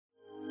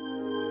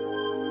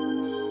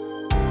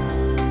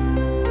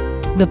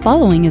The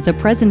following is a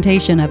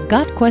presentation of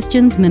Got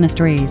Questions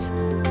Ministries.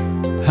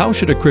 How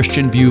should a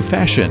Christian view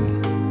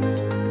fashion?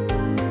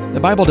 The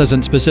Bible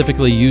doesn't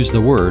specifically use the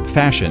word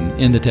fashion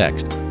in the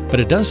text, but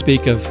it does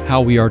speak of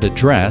how we are to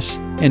dress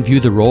and view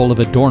the role of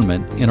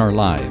adornment in our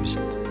lives.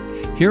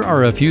 Here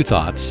are a few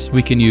thoughts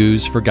we can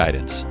use for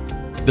guidance.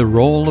 The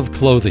role of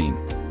clothing.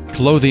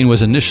 Clothing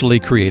was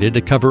initially created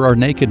to cover our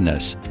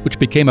nakedness, which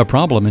became a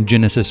problem in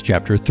Genesis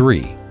chapter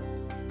 3.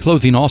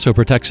 Clothing also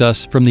protects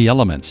us from the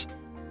elements.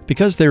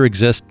 Because there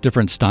exist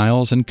different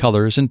styles and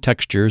colors and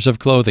textures of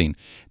clothing,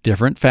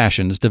 different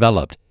fashions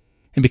developed.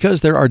 And because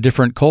there are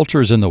different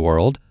cultures in the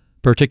world,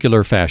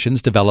 particular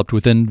fashions developed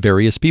within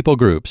various people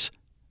groups.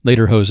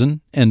 Lederhosen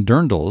and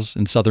dirndls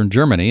in southern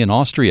Germany and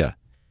Austria,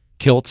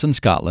 kilts in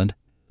Scotland,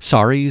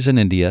 saris in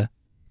India,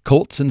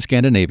 kolts in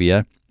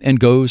Scandinavia, and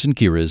gos and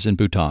kiras in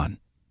Bhutan.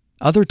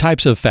 Other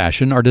types of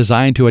fashion are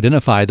designed to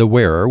identify the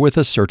wearer with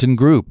a certain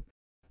group.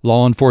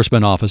 Law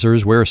enforcement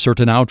officers wear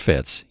certain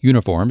outfits,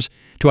 uniforms,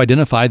 to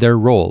identify their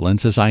role in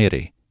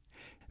society.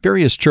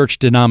 Various church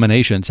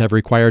denominations have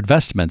required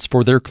vestments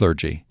for their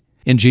clergy.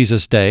 In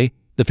Jesus' day,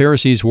 the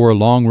Pharisees wore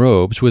long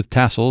robes with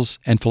tassels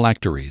and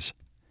phylacteries.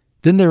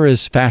 Then there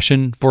is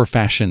fashion for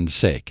fashion's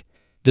sake.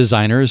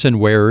 Designers and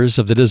wearers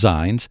of the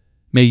designs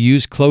may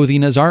use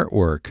clothing as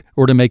artwork,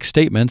 or to make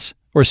statements,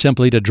 or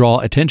simply to draw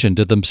attention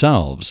to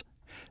themselves.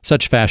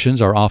 Such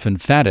fashions are often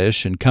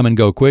faddish and come and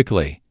go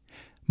quickly.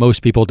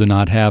 Most people do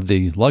not have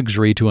the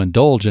luxury to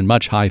indulge in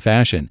much high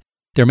fashion.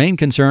 Their main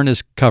concern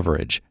is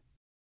coverage.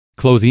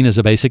 Clothing is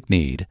a basic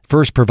need,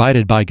 first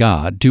provided by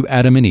God to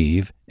Adam and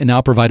Eve, and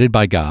now provided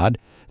by God,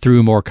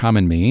 through more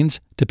common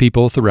means, to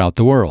people throughout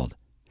the world.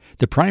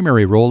 The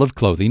primary role of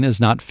clothing is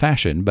not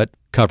fashion, but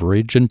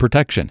coverage and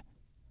protection.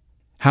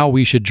 How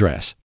we should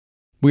dress.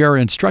 We are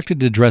instructed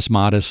to dress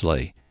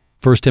modestly.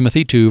 1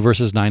 Timothy 2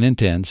 verses 9 and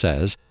 10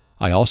 says,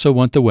 "I also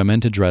want the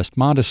women to dress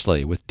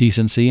modestly, with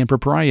decency and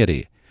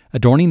propriety,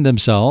 adorning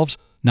themselves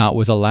not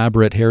with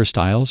elaborate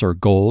hairstyles or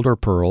gold or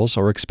pearls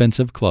or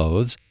expensive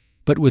clothes,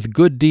 but with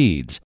good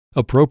deeds,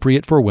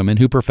 appropriate for women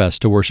who profess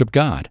to worship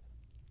God."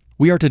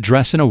 We are to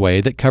dress in a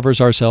way that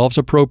covers ourselves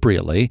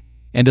appropriately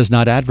and does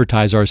not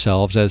advertise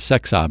ourselves as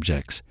sex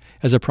objects,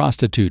 as a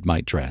prostitute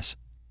might dress.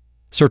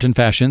 Certain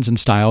fashions and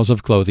styles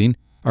of clothing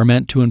are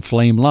meant to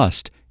inflame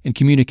lust and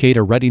communicate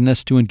a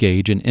readiness to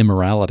engage in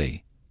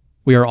immorality.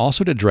 We are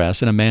also to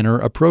dress in a manner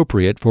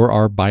appropriate for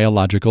our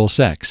biological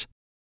sex.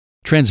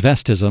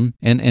 Transvestism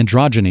and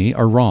androgyny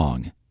are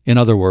wrong. In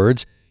other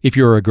words, if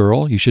you're a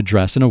girl, you should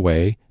dress in a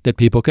way that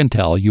people can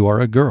tell you are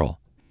a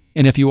girl.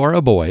 And if you are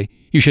a boy,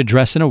 you should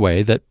dress in a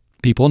way that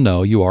people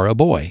know you are a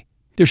boy.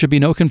 There should be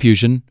no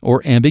confusion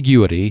or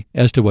ambiguity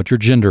as to what your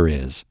gender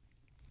is.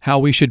 How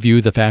we should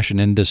view the fashion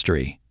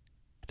industry.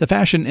 The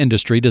fashion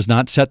industry does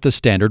not set the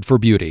standard for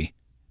beauty.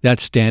 That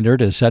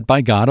standard is set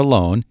by God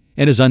alone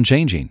and is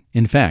unchanging.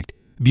 In fact,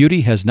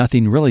 beauty has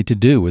nothing really to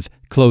do with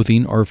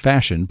clothing or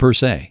fashion per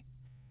se.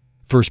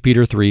 1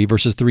 Peter 3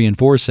 verses 3 and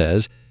 4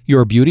 says,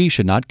 "Your beauty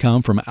should not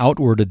come from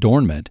outward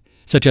adornment,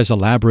 such as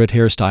elaborate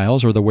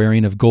hairstyles or the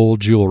wearing of gold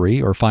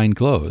jewelry or fine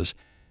clothes.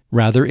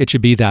 Rather, it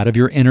should be that of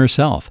your inner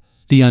self,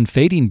 the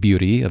unfading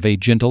beauty of a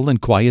gentle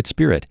and quiet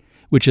spirit,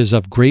 which is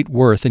of great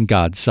worth in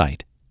God's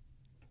sight."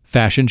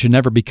 Fashion should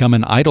never become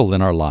an idol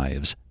in our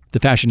lives.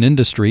 The fashion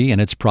industry and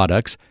its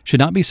products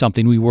should not be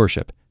something we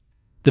worship.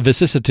 The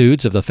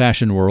vicissitudes of the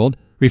fashion world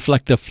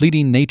reflect the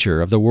fleeting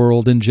nature of the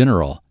world in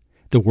general.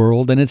 The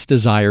world and its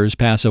desires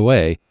pass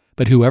away,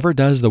 but whoever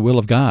does the will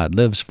of God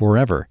lives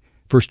forever.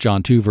 1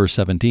 John 2 verse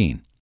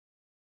 17.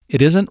 It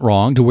isn't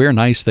wrong to wear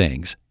nice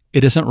things.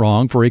 It isn't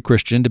wrong for a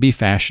Christian to be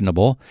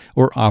fashionable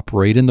or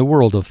operate in the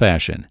world of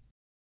fashion.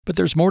 But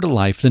there's more to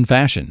life than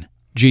fashion.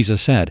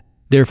 Jesus said,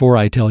 "Therefore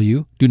I tell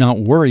you, do not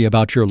worry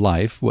about your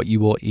life, what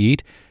you will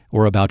eat,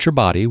 or about your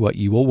body, what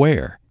you will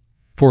wear.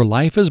 For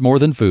life is more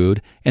than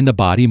food, and the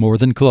body more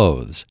than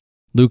clothes."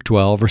 Luke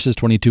 12 verses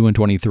 22 and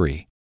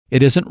 23.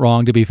 It isn't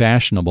wrong to be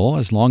fashionable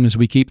as long as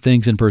we keep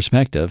things in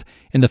perspective,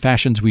 and the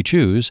fashions we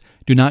choose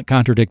do not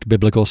contradict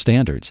biblical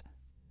standards.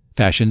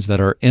 Fashions that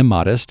are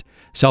immodest,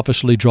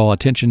 selfishly draw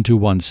attention to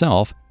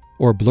oneself,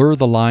 or blur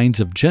the lines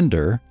of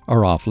gender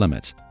are off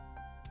limits.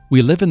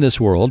 We live in this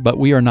world, but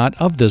we are not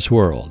of this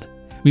world.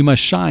 We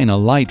must shine a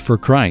light for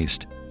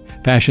Christ.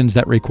 Fashions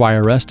that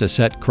require us to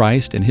set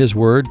Christ and His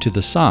Word to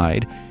the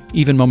side,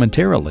 even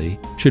momentarily,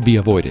 should be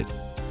avoided.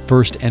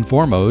 First and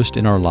foremost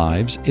in our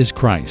lives is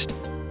Christ.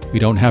 We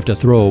don't have to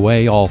throw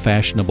away all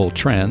fashionable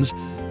trends,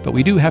 but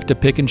we do have to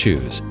pick and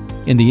choose.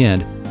 In the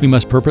end, we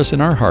must purpose in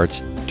our hearts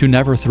to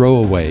never throw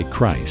away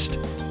Christ.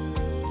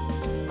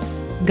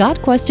 Got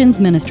Questions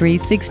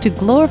Ministries seeks to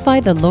glorify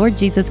the Lord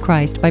Jesus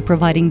Christ by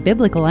providing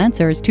biblical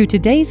answers to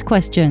today's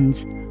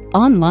questions.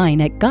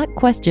 Online at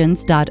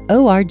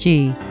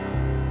gotquestions.org.